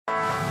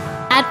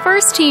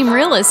First Team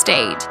Real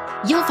Estate.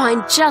 You'll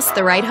find just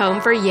the right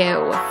home for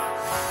you.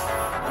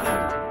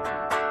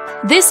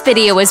 This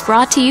video is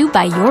brought to you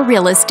by your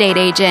real estate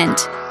agent.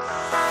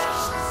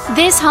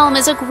 This home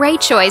is a great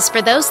choice for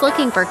those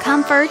looking for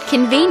comfort,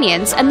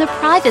 convenience, and the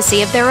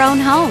privacy of their own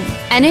home.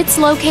 And it's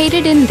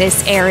located in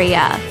this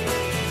area.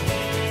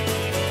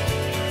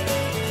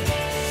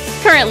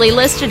 Currently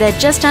listed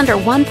at just under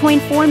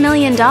 $1.4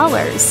 million.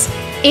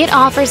 It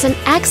offers an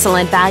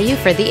excellent value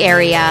for the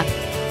area.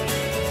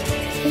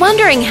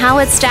 Wondering how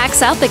it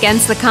stacks up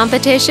against the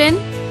competition?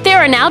 There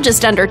are now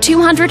just under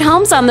 200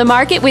 homes on the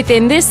market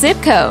within this zip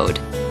code.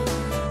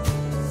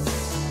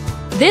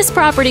 This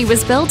property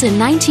was built in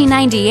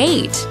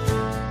 1998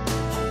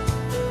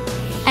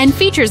 and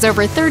features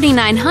over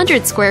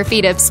 3,900 square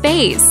feet of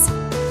space,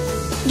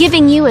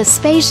 giving you a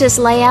spacious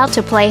layout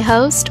to play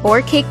host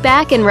or kick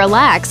back and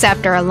relax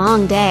after a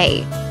long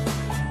day.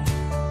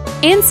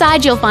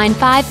 Inside you'll find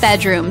 5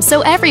 bedrooms,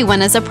 so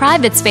everyone has a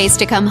private space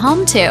to come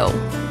home to,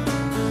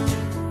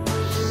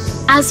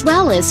 as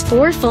well as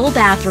 4 full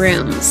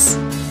bathrooms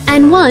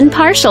and 1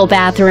 partial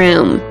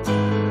bathroom.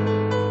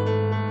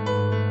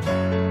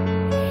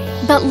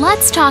 But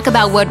let's talk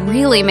about what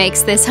really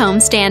makes this home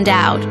stand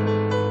out.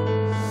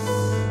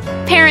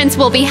 Parents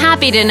will be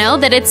happy to know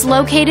that it's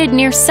located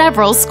near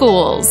several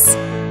schools.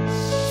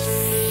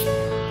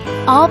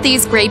 All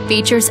these great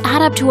features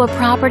add up to a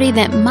property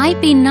that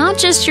might be not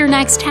just your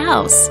next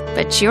house,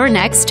 but your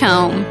next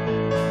home.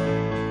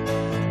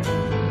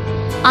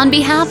 On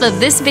behalf of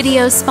this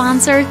video's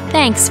sponsor,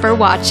 thanks for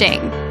watching.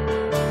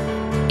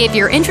 If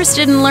you're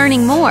interested in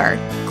learning more,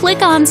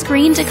 click on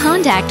screen to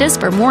contact us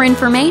for more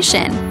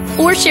information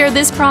or share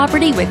this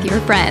property with your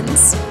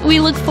friends.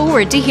 We look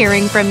forward to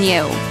hearing from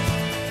you.